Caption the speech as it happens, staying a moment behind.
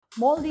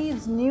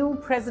Maldives' new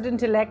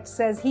president-elect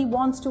says he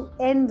wants to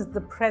end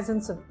the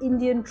presence of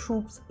Indian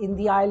troops in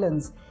the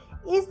islands.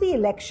 Is the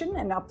election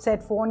an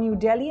upset for New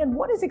Delhi, and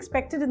what is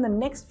expected in the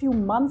next few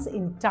months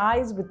in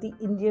ties with the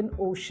Indian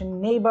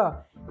Ocean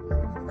neighbour?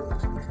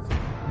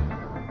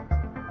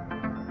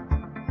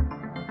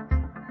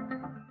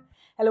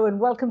 Hello and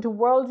welcome to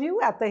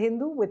Worldview at The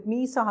Hindu with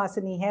me,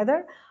 Suhasini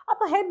Haider. Up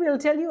ahead, we'll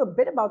tell you a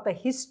bit about the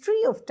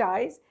history of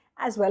ties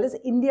as well as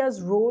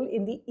India's role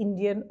in the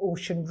Indian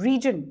Ocean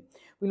region.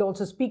 We'll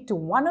also speak to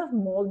one of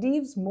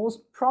Maldives'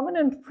 most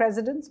prominent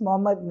presidents,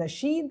 Mohammad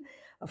Nasheed,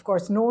 of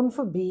course known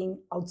for being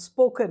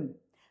outspoken.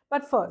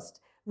 But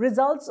first,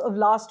 results of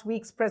last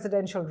week's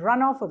presidential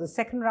runoff for the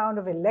second round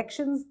of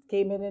elections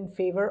came in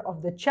favor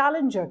of the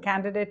challenger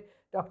candidate,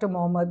 Dr.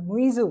 Mohammad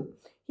Muizzu.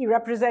 He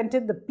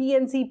represented the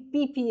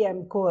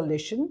PNC-PPM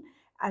coalition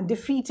and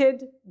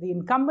defeated the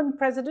incumbent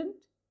president,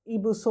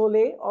 Ibu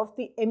Soleh of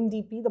the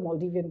MDP, the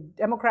Maldivian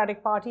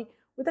Democratic Party,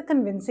 with a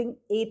convincing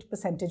 8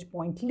 percentage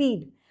point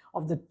lead.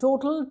 Of the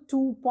total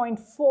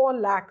 2.4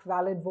 lakh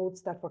valid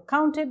votes that were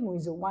counted,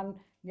 Muizzu won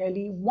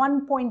nearly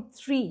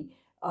 1.3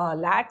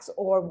 lakhs,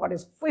 or what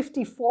is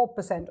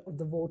 54% of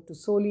the vote to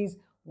Soleh's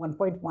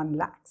 1.1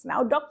 lakhs.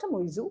 Now, Dr.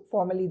 Muizzu,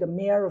 formerly the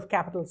mayor of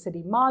capital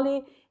city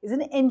Malé, is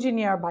an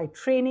engineer by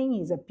training.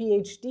 He's a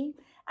PhD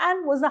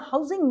and was the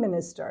housing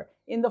minister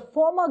in the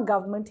former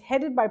government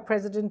headed by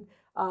President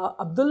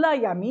Abdullah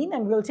Yameen,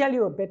 and we'll tell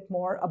you a bit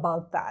more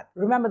about that.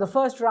 Remember the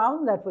first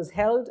round that was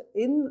held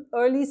in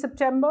early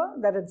September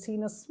that had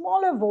seen a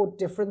smaller vote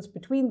difference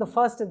between the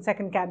first and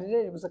second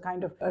candidate. It was a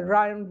kind of a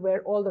round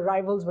where all the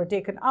rivals were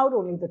taken out.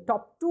 Only the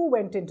top two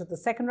went into the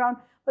second round.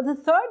 But the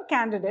third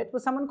candidate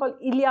was someone called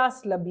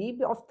Ilyas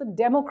Labib of the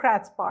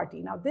Democrats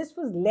Party. Now, this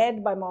was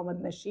led by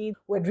Mohammad Nasheed,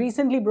 who had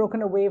recently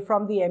broken away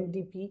from the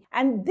MDP.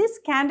 And this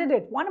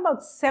candidate won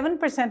about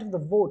 7% of the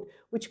vote,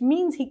 which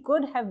means he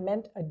could have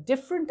meant a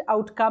different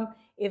outcome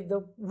if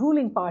the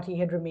ruling party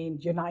had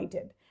remained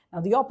united.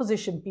 Now, the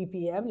opposition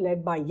PPM,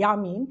 led by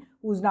Yameen,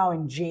 who's now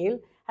in jail,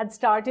 had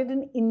started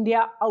an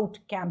India Out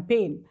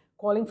campaign,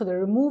 calling for the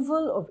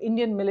removal of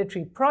Indian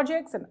military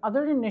projects and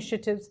other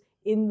initiatives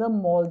in the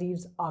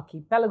Maldives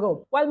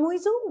archipelago. While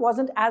Muizzu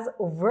wasn't as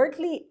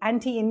overtly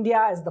anti-India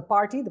as the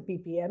party, the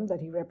PPM, that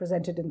he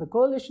represented in the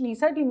coalition, he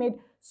certainly made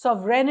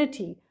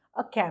sovereignty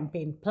a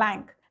campaign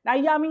plank. Now,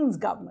 Yameen's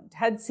government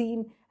had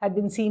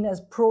been seen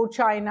as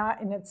pro-China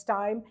in its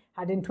time,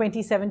 had in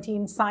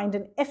 2017 signed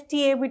an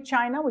FTA with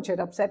China, which had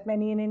upset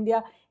many in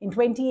India. In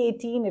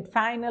 2018, it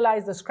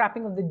finalized the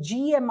scrapping of the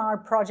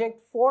GMR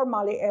project for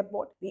Malé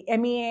Airport. The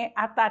MEA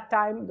at that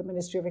time, the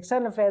Ministry of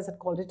External Affairs, had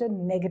called it a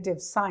negative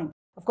sign.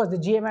 Of course, the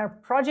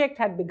GMR project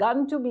had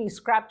begun to be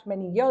scrapped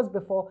many years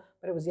before,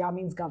 but it was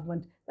Yameen's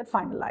government that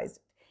finalized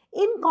it.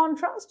 In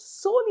contrast,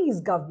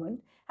 Soleh's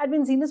government had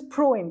been seen as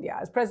pro-India,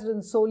 as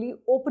President Soleh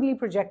openly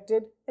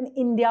projected an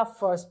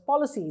India-first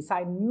policy. He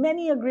signed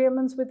many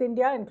agreements with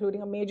India,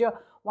 including a major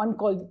one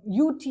called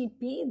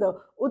UTP,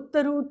 the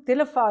Uttaru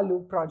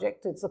Tilafalu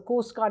project. It's a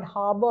Coast Guard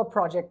harbour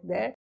project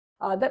there.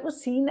 That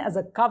was seen as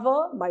a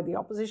cover by the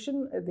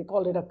opposition. They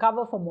called it a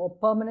cover for more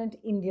permanent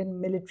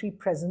Indian military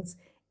presence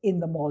in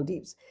the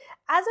Maldives.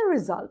 As a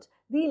result,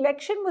 the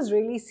election was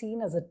really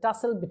seen as a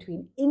tussle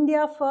between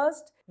India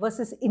first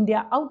versus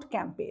India out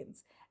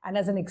campaigns, and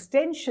as an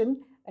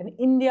extension, an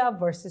India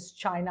versus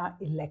China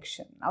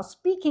election. Now,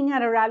 speaking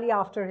at a rally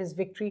after his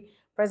victory,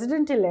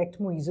 President-elect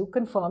Muizzu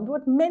confirmed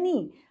what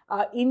many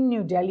in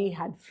New Delhi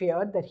had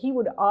feared, that he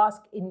would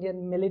ask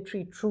Indian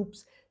military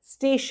troops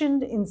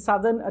stationed in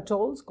southern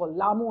atolls called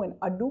Lamu and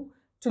Addu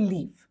to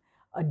leave.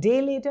 A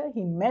day later,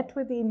 he met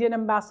with the Indian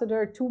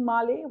ambassador to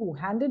Malé, who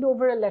handed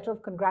over a letter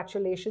of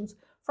congratulations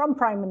from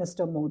Prime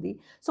Minister Modi.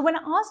 So when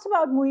asked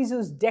about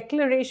Muizzu's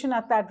declaration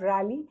at that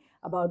rally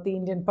about the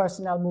Indian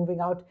personnel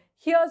moving out,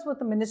 here's what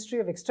the Ministry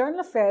of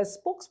External Affairs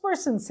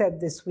spokesperson said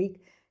this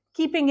week,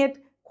 keeping it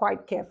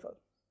quite careful.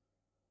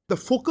 The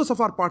focus of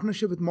our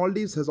partnership with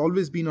Maldives has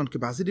always been on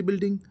capacity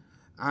building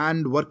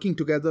and working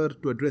together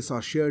to address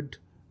our shared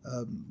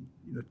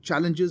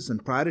challenges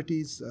and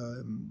priorities,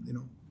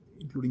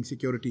 including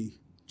security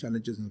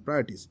challenges and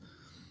priorities.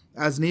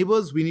 As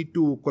neighbors, we need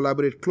to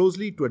collaborate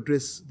closely to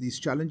address these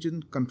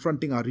challenges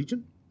confronting our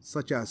region,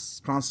 such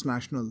as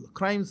transnational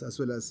crimes as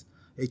well as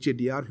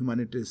HADR,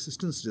 humanitarian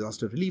assistance,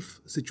 disaster relief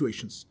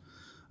situations.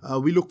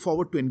 We look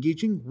forward to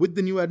engaging with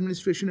the new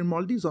administration in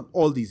Maldives on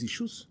all these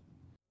issues.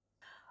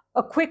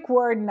 A quick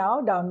word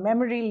now down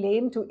memory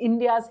lane to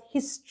India's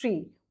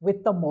history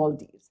with the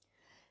Maldives.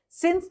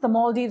 Since the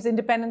Maldives'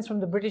 independence from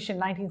the British in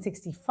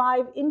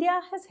 1965,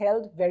 India has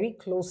held very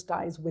close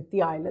ties with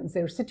the islands.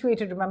 They're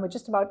situated, remember,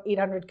 just about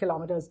 800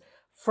 kilometers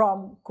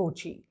from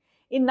Kochi.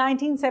 In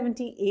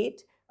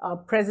 1978,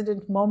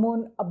 President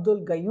Maumoon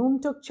Abdul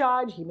Gayoom took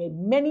charge. He made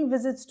many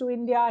visits to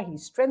India. He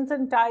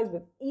strengthened ties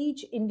with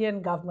each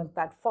Indian government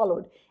that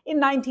followed. In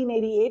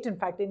 1988, in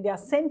fact, India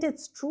sent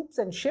its troops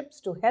and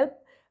ships to help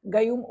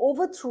Gayoom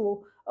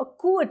overthrow a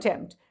coup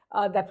attempt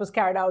that was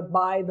carried out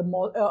by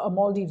a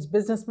Maldives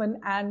businessman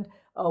and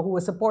who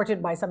was supported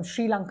by some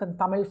Sri Lankan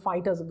Tamil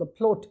fighters of the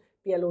PLOTE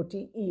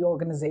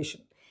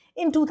organization.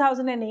 In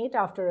 2008,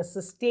 after a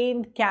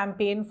sustained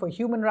campaign for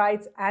human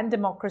rights and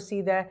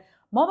democracy there,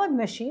 Mohammad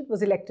Nasheed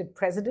was elected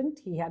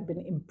president. He had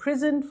been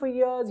imprisoned for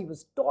years. He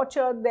was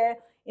tortured there.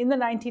 In the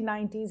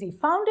 1990s, he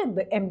founded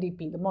the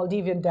MDP, the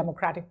Maldivian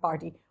Democratic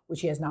Party,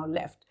 which he has now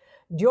left.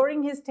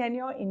 During his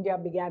tenure, India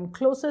began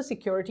closer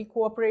security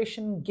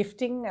cooperation,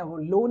 gifting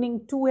or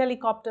loaning 2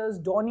 helicopters,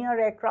 Dornier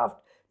aircraft,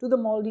 to the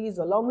Maldives,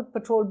 along with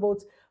patrol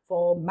boats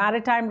for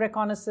maritime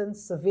reconnaissance,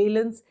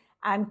 surveillance,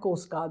 and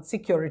Coast Guard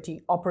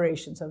security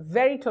operations. So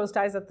very close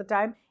ties at the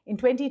time. In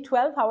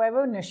 2012,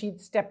 however,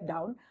 Nasheed stepped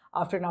down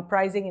after an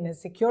uprising in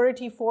his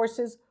security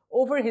forces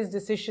over his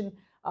decision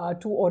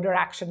to order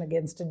action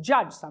against a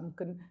judge. Some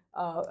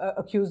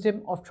accused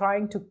him of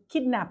trying to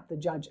kidnap the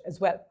judge as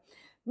well.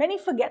 Many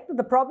forget that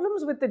the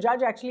problems with the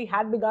judge actually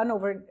had begun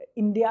over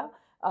India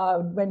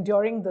when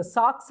during the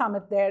SAARC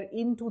summit there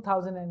in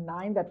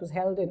 2009 that was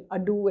held in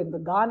Adu in the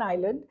Gan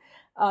Island,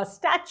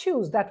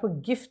 statues that were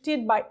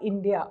gifted by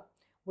India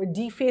were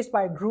defaced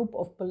by a group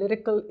of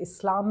political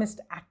Islamist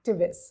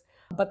activists.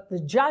 But the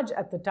judge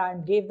at the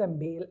time gave them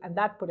bail, and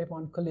that put him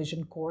on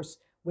collision course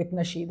with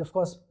Nasheed. Of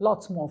course,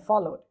 lots more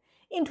followed.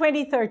 In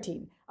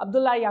 2013,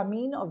 Abdullah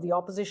Yameen of the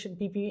opposition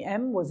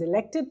PPM was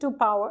elected to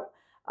power.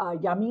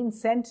 Yameen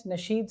sent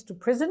Nasheed to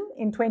prison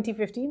in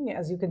 2015.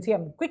 As you can see,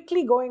 I'm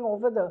quickly going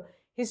over the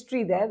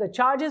history there. The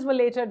charges were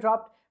later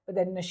dropped, but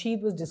then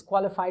Nasheed was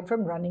disqualified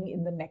from running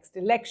in the next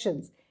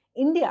elections.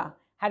 India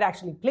had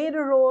actually played a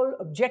role,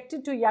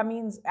 objected to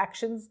Yameen's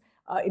actions,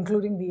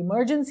 including the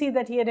emergency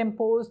that he had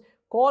imposed,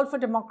 called for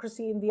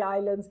democracy in the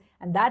islands,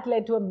 and that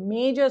led to a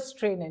major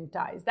strain in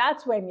ties.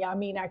 That's when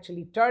Yameen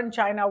actually turned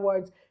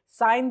Chinawards,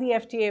 signed the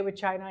FTA with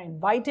China,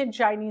 invited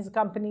Chinese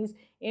companies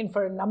in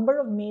for a number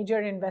of major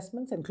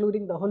investments,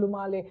 including the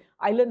Hulumale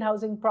island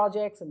housing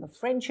projects and the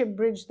Friendship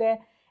Bridge there.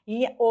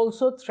 He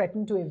also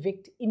threatened to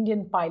evict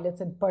Indian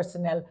pilots and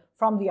personnel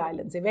from the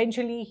islands.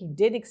 Eventually, he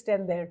did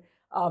extend their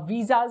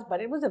visas, but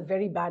it was a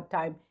very bad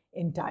time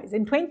in ties.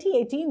 In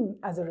 2018,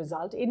 as a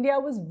result, India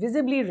was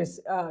visibly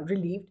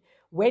relieved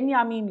when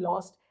Yameen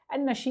lost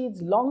and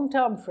Nasheed's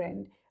long-term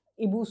friend,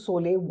 Ibu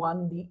Soleh,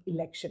 won the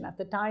election. At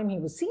the time, he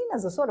was seen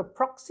as a sort of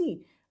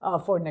proxy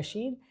for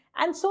Nasheed,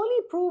 and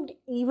Soleh proved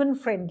even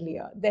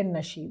friendlier than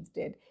Nasheed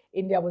did.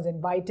 India was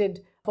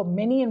invited for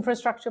many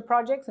infrastructure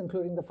projects,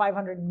 including the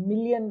 $500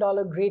 million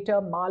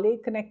Greater Malay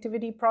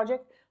Connectivity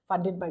Project,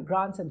 funded by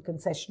grants and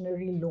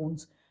concessionary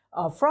loans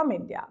from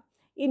India.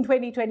 In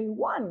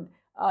 2021,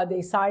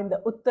 they signed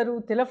the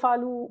Uttaru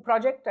Tilafalu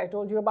project I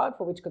told you about,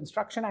 for which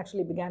construction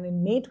actually began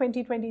in May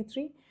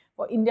 2023,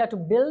 for India to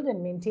build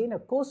and maintain a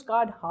Coast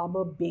Guard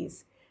harbour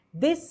base.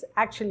 This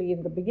actually,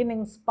 in the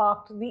beginning,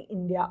 sparked the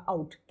India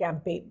Out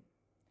campaign.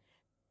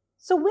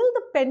 So will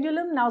the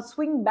pendulum now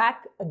swing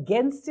back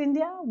against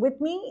India?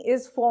 With me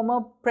is former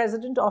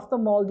President of the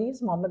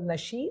Maldives, Mohammad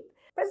Nasheed.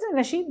 President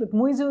Nasheed, with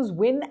Muizzu's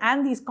win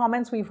and these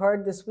comments we've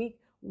heard this week,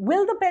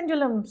 will the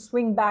pendulum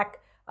swing back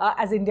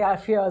as India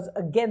fears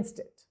against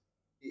it?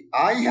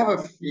 I have a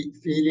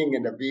feeling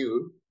and a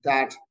view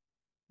that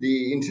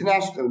the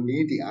international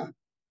media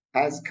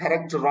has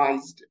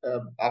characterized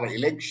our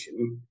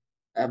election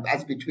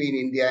as between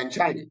India and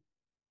China,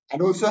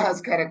 and also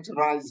has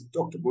characterized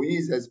Dr.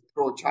 Muizzu as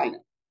pro-China.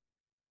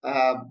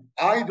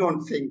 I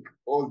don't think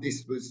all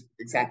this was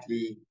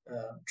exactly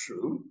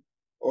true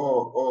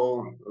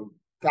or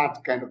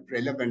that kind of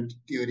relevant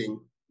during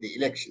the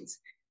elections.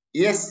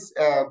 Yes,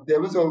 there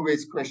was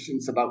always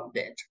questions about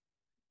debt.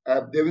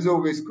 There was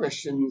always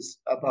questions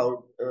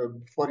about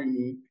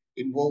foreign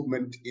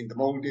involvement in the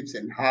Maldives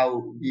and how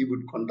we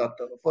would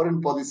conduct our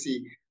foreign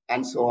policy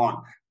and so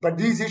on. But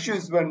these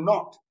issues were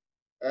not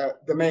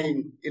the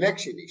main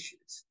election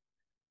issues.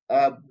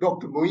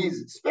 Dr.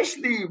 Muizzu,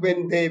 especially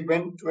when they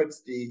went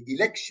towards the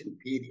election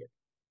period,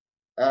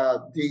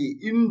 the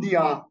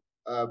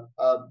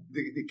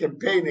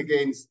campaign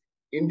against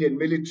Indian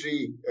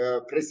military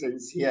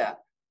presence here,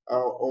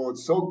 or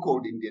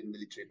so-called Indian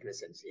military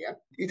presence here,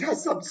 it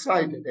has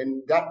subsided,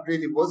 and that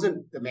really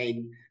wasn't the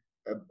main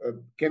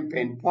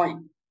campaign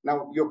point.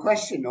 Now, your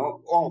question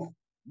of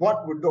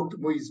what would Dr.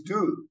 Muizzu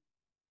do,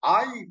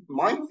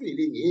 my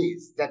feeling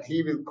is that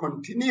he will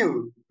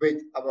continue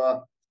with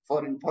our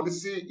foreign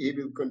policy. He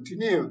will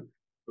continue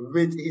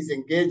with his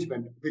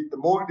engagement, with the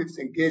Maldives'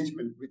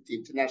 engagement with the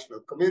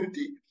international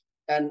community.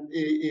 And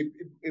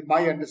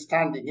my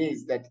understanding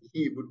is that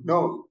he would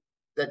know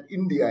that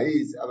India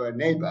is our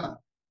neighbor,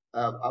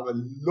 our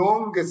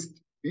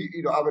longest,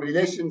 our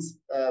relations,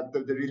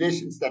 the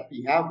relations that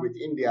we have with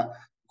India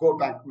go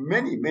back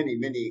many, many,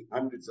 many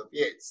hundreds of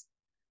years.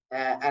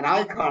 And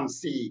I can't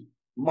see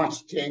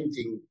much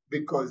changing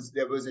because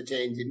there was a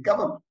change in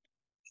government.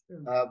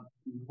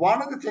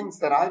 One of the things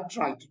that I've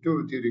tried to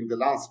do during the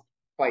last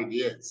 5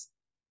 years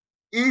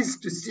is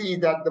to see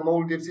that the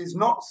Maldives is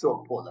not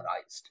so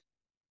polarized,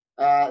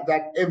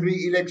 that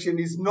every election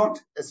is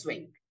not a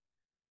swing,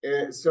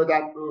 so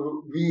that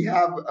we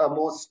have a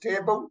more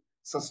stable,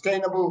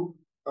 sustainable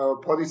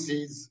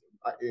policies,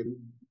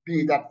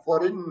 be that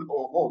foreign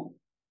or home.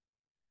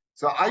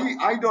 So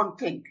I don't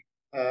think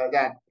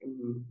that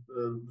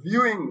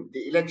viewing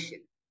the election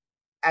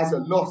as a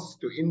loss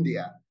to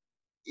India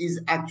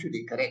is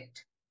actually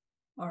correct.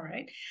 All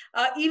right.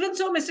 Even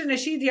so, Mr.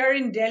 Nasheed, here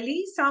in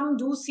Delhi, some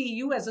do see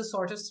you as a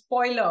sort of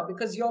spoiler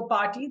because your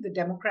party, the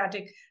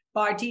Democratic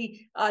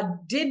Party,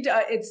 did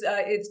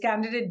its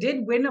candidate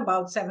did win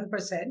about 7%.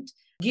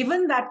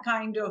 Given that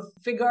kind of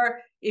figure,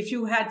 if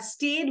you had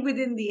stayed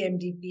within the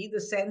MDP,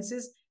 the sense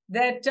is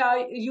that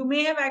you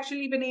may have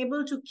actually been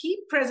able to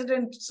keep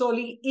President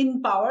Soli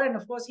in power. And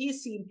of course, he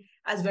is seen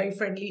as very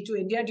friendly to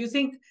India. Do you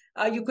think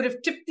you could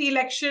have tipped the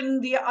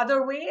election the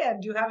other way?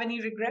 And do you have any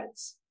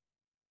regrets?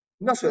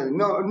 No, sir.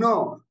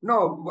 No.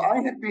 I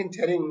had been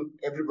telling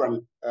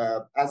everyone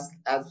as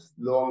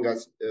long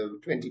as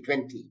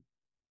 2020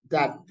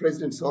 that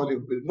President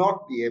Solih will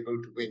not be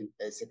able to win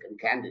a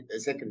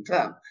second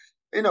term.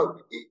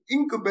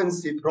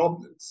 Incumbency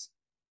problems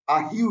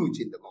are huge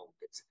in the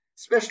Maldives,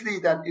 especially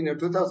that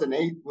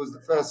 2008 was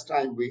the first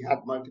time we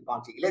had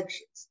multi-party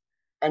elections,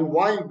 and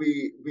why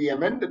we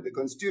amended the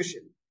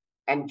constitution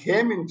and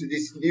came into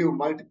this new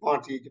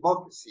multi-party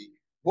democracy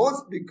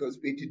was because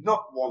we did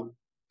not want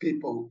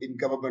people in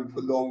government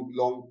for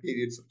long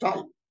periods of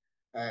time.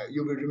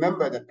 You will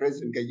remember that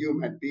President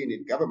Gayoom had been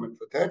in government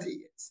for 30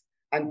 years.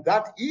 And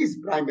that is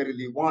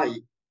primarily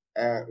why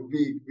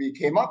we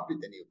came up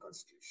with the new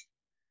constitution.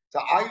 So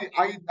I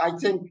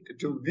think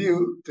to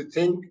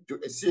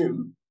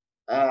assume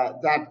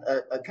that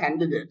a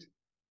candidate,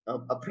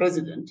 a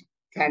president,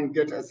 can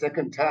get a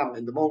second term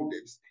in the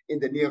Maldives in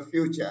the near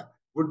future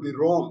would be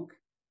wrong.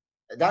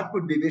 That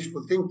would be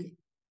wishful thinking.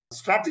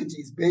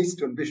 Strategies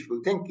based on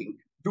wishful thinking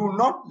do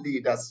not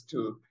lead us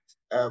to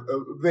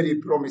very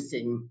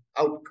promising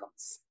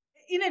outcomes.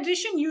 In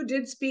addition, you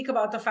did speak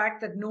about the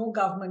fact that no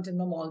government in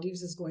the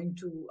Maldives is going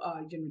to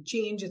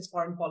change its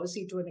foreign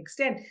policy to an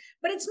extent.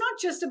 But it's not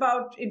just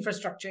about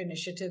infrastructure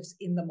initiatives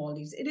in the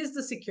Maldives. It is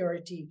the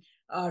security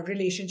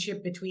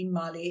relationship between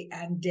Male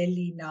and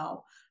Delhi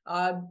now.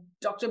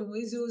 Dr.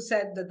 Muizzu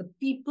said that the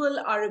people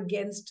are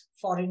against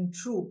foreign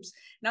troops.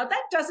 Now,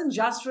 that doesn't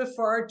just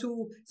refer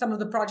to some of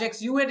the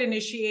projects you had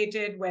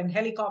initiated when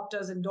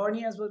helicopters and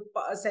dorniers were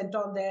sent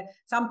on there.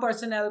 Some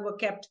personnel were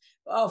kept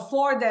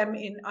for them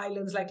in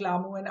islands like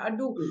Lamu and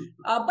Adu.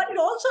 But it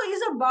also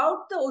is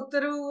about the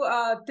Uttaru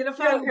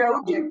Tirafal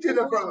project.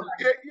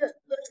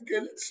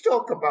 Let's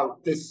talk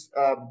about this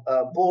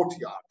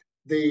boatyard,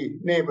 the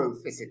naval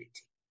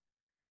facility.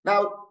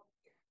 Now,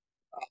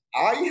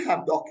 I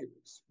have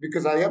documents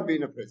because I have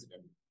been a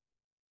president.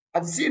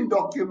 I've seen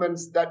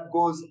documents that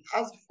goes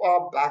as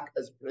far back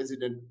as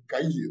President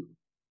Gayoom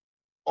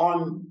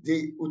on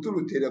the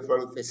Uttaru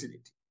Tirafal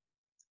facility.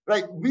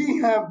 Right, we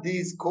have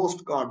these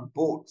Coast Guard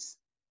boats,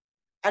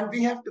 and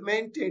we have to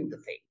maintain the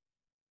thing.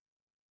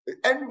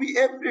 And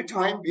every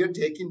time we are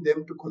taking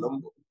them to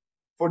Colombo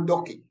for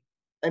docking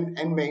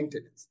and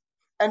maintenance.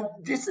 And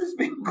this has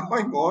been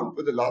going on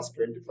for the last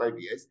 25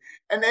 years.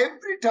 And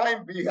every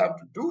time we have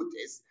to do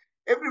this,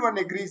 everyone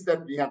agrees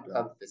that we have to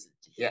have a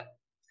facility here.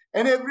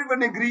 And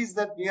everyone agrees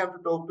that we have to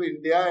talk to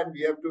India and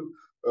we have to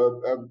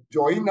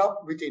join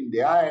up with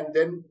India and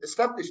then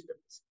establish them.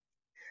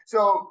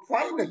 So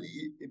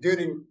finally,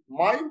 during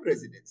my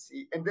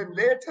presidency, and then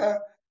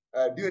later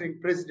during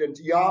President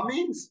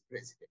Yamin's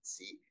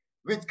presidency,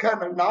 with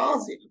Colonel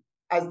Nazim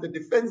as the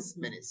defense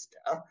minister,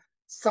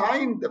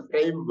 signed the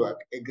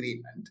framework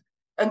agreement.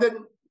 And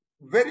then,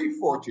 very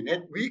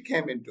fortunate, we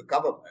came into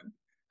government,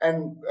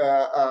 and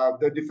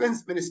the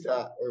defense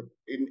minister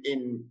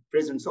in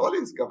President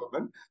Solin's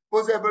government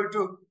was able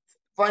to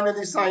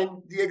finally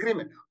sign the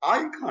agreement.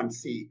 I can't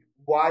see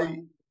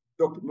why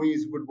Dr.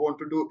 Muizzu would want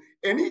to do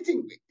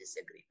anything with this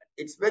agreement.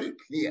 It's very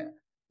clear.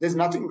 There's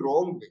nothing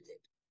wrong with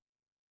it.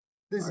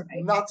 There's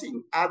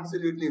nothing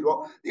absolutely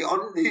wrong. The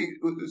only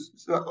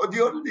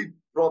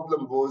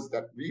problem was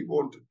that we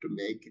wanted to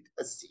make it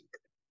a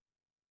secret.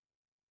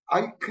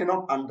 I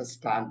cannot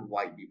understand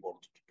why we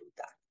wanted to do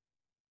that.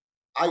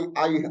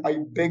 I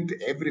begged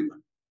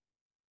everyone.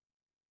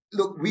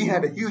 Look, we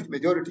had a huge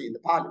majority in the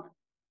parliament,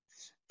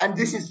 and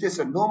this is just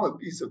a normal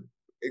piece of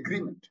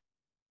agreement.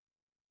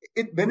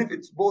 It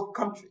benefits both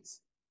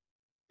countries.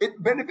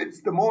 It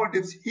benefits the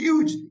Maldives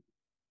hugely.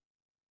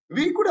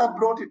 We could have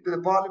brought it to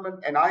the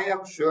parliament, and I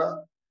am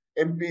sure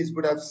MPs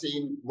would have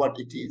seen what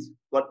it is.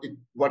 But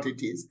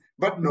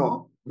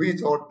no, we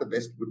thought the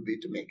best would be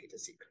to make it a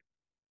secret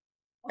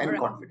and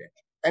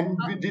confidential. And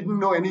we didn't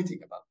know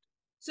anything about it.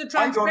 So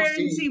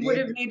transparency would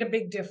have made a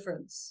big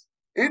difference.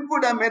 It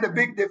would have made a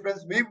big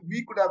difference.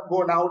 We could have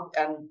gone out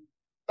and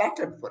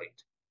battled for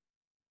it.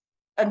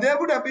 And there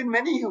would have been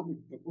many who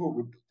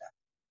would do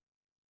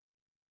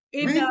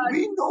that.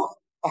 We know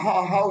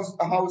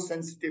how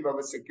sensitive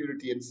our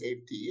security and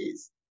safety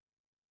is.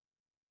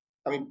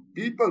 I mean,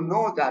 people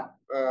know that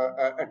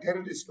a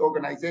terrorist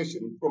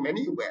organization from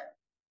anywhere,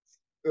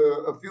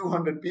 a few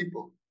hundred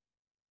people,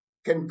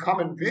 can come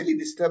and really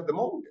disturb the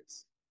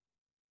Maldives.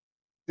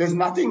 There's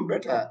nothing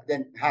better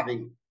than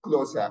having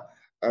closer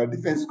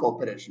defense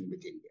cooperation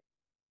with India.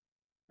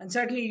 And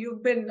certainly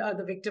you've been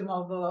the victim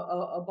of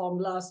a bomb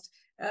blast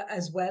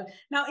as well.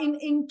 Now, in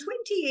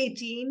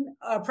 2018,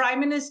 Prime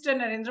Minister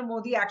Narendra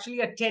Modi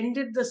actually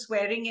attended the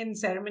swearing-in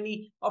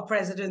ceremony of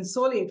President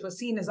Solih. It was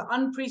seen as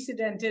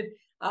unprecedented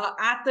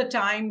at the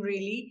time,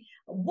 really.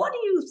 What do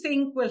you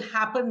think will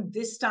happen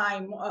this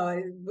time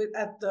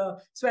at the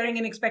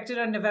swearing-in expected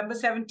on November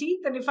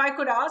 17th? And if I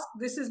could ask,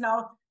 this is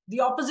now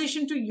the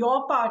opposition to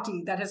your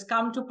party that has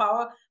come to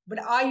power, but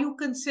are you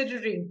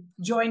considering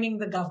joining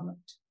the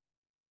government?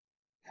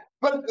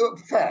 Well,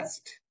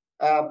 first,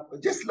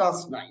 just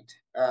last night,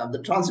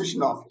 the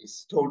transition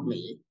office told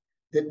me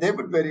that they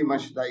would very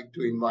much like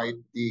to invite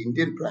the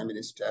Indian Prime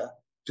Minister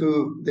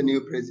to the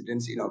new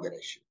president's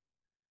inauguration.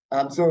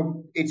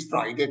 So it's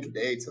Friday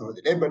today, it's a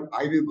holiday, but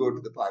I will go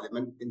to the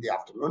parliament in the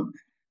afternoon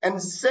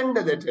and send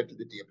a letter to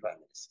the dear Prime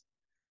Minister.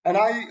 And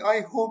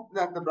I hope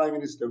that the Prime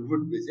Minister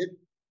would visit.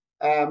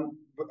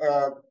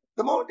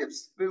 The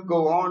Maldives will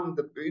go on,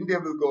 India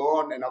will go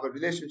on, and our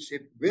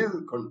relationship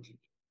will continue.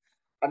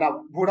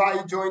 Now, would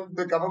I join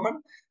the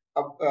government?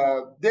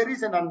 There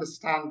is an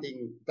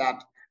understanding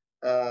that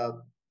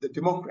the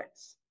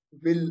Democrats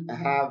will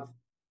have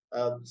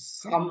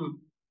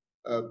some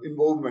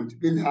involvement,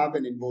 will have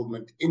an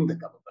involvement in the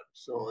government.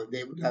 So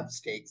they would have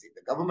stakes in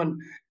the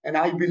government. And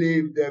I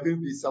believe there will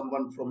be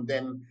someone from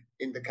them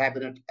in the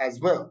cabinet as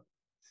well.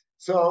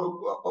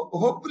 So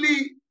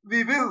hopefully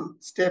we will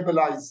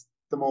stabilize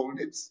the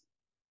Maldives.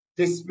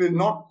 This will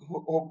not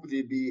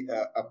hopefully be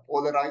a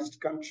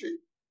polarized country.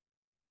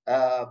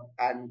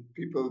 And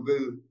people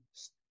will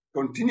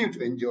continue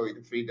to enjoy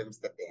the freedoms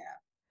that they have.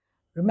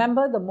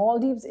 Remember, the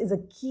Maldives is a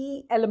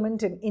key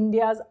element in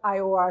India's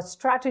IOR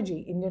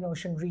strategy, Indian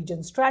Ocean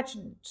Region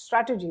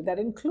strategy that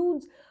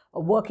includes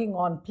working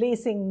on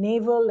placing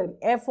naval and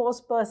air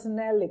force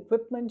personnel,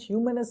 equipment,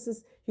 human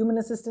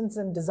assistance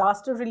and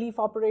disaster relief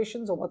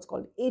operations, or what's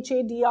called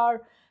HADR,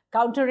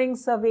 countering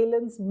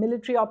surveillance,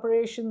 military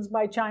operations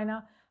by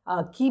China,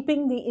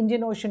 keeping the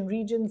Indian Ocean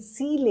region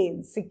sea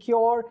lanes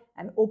secure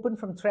and open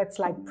from threats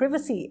like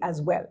privacy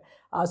as well.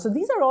 So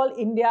these are all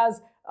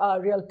India's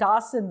real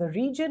tasks in the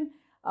region.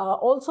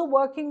 Also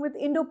working with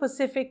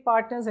Indo-Pacific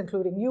partners,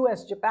 including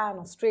US, Japan,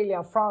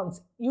 Australia,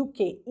 France,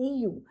 UK,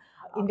 EU.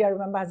 India,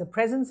 remember, has a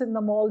presence in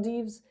the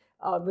Maldives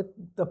with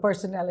the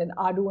personnel in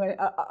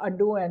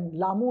Adu and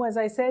Lamu, as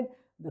I said.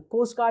 The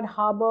Coast Guard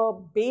Harbour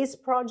Base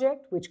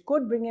project, which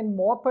could bring in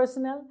more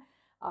personnel.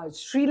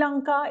 Sri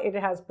Lanka, it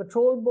has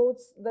patrol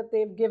boats that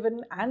they've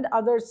given and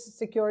other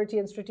security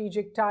and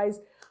strategic ties.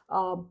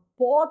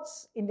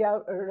 Ports, India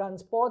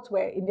runs ports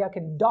where India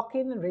can dock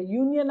in.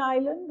 Reunion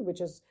Island,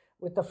 which is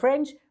with the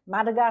French,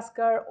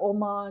 Madagascar,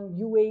 Oman,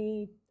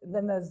 UAE.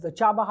 Then there's the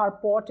Chabahar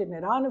port in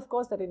Iran, of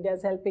course, that India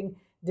is helping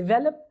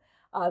develop.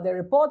 There are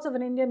reports of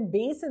an Indian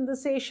base in the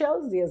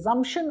Seychelles, the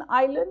Assumption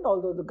Island,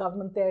 although the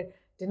government there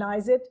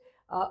denies it.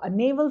 A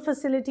naval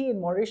facility in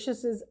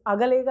Mauritius's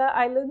Agalega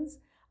Islands.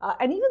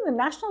 And even the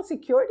National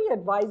Security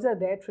Advisor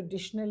there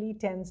traditionally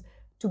tends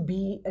to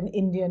be an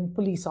Indian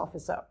police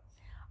officer.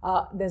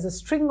 There's a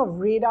string of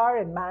radar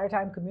and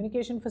maritime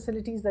communication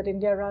facilities that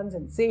India runs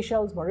in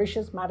Seychelles,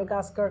 Mauritius,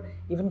 Madagascar,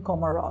 even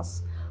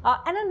Comoros.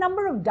 And a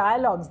number of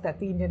dialogues that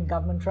the Indian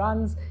government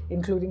runs,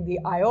 including the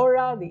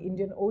IORA, the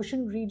Indian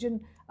Ocean Region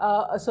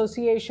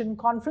Association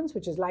Conference,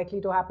 which is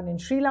likely to happen in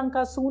Sri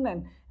Lanka soon,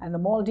 and the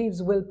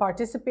Maldives will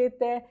participate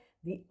there.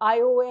 The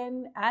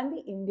ION and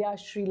the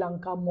India-Sri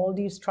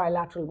Lanka-Maldives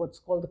trilateral, what's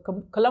called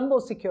the Colombo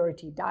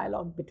Security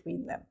Dialogue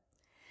between them.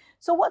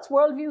 So what's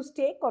Worldview's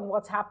take on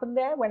what's happened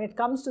there when it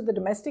comes to the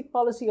domestic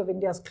policy of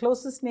India's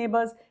closest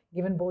neighbors?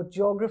 Given both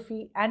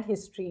geography and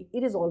history,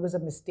 it is always a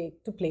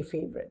mistake to play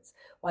favorites.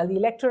 While the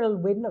electoral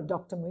win of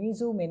Dr.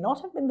 Muizzu may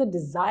not have been the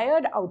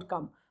desired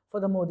outcome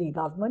for the Modi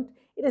government,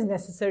 it is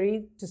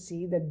necessary to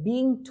see that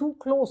being too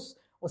close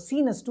or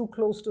seen as too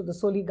close to the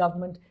Solih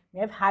government may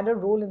have had a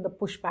role in the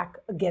pushback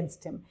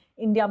against him.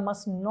 India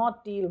must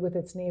not deal with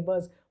its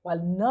neighbors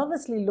while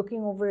nervously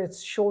looking over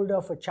its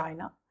shoulder for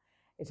China.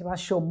 It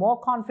must show more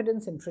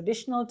confidence in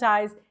traditional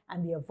ties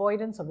and the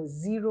avoidance of a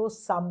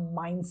zero-sum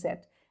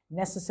mindset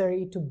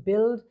necessary to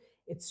build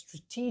its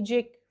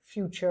strategic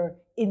future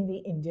in the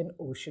Indian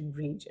Ocean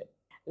region.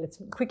 Let's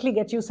quickly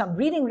get you some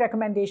reading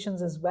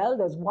recommendations as well.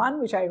 There's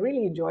one which I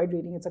really enjoyed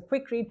reading. It's a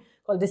quick read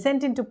called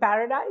Descent into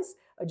Paradise,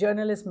 a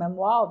journalist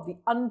memoir of the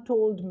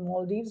Untold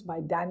Maldives by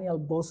Daniel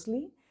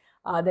Bosley.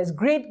 There's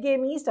Great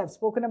Game East. I've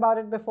spoken about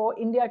it before.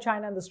 India,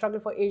 China, and the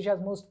struggle for Asia's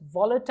most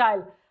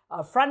volatile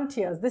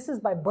frontiers. This is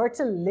by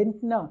Bertil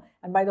Lintner,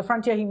 and by the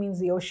frontier he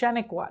means the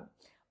oceanic one.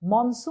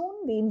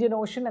 Monsoon, the Indian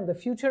Ocean and the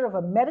Future of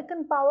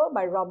American Power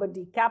by Robert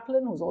D.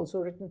 Kaplan, who's also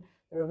written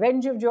The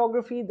Revenge of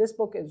Geography. This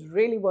book is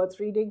really worth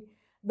reading.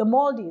 The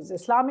Maldives,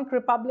 Islamic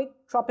Republic,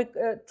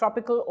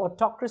 Tropical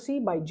Autocracy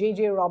by John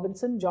J.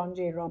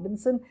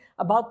 Robinson,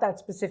 about that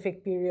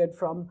specific period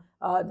from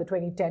the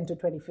 2010 to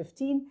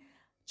 2015.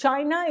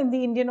 China in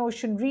the Indian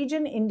Ocean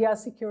region,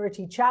 India's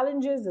security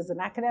challenges. There's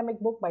an academic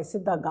book by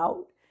Siddha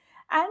Gaud.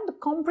 And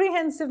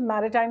Comprehensive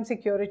Maritime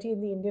Security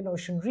in the Indian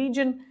Ocean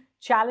Region,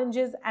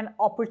 Challenges and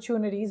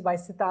Opportunities by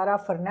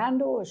Sitara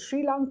Fernando, a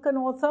Sri Lankan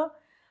author.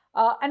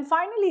 And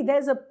finally,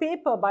 there's a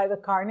paper by the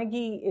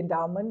Carnegie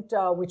Endowment,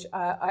 which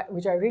I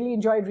really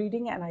enjoyed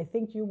reading, and I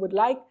think you would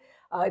like.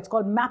 It's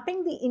called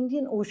Mapping the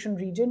Indian Ocean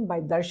Region by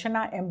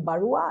Darshana M.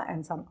 Barua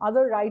and some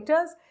other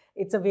writers.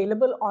 It's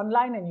available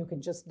online and you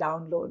can just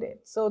download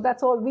it. So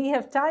that's all we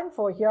have time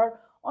for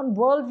here on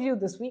Worldview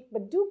this week.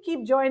 But do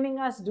keep joining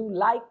us. Do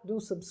like, do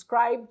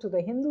subscribe to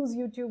The Hindu's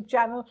YouTube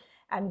channel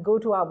and go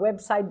to our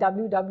website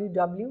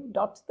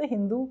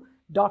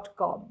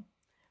www.thehindu.com.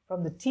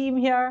 From the team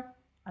here,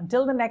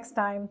 until the next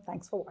time,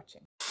 thanks for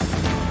watching.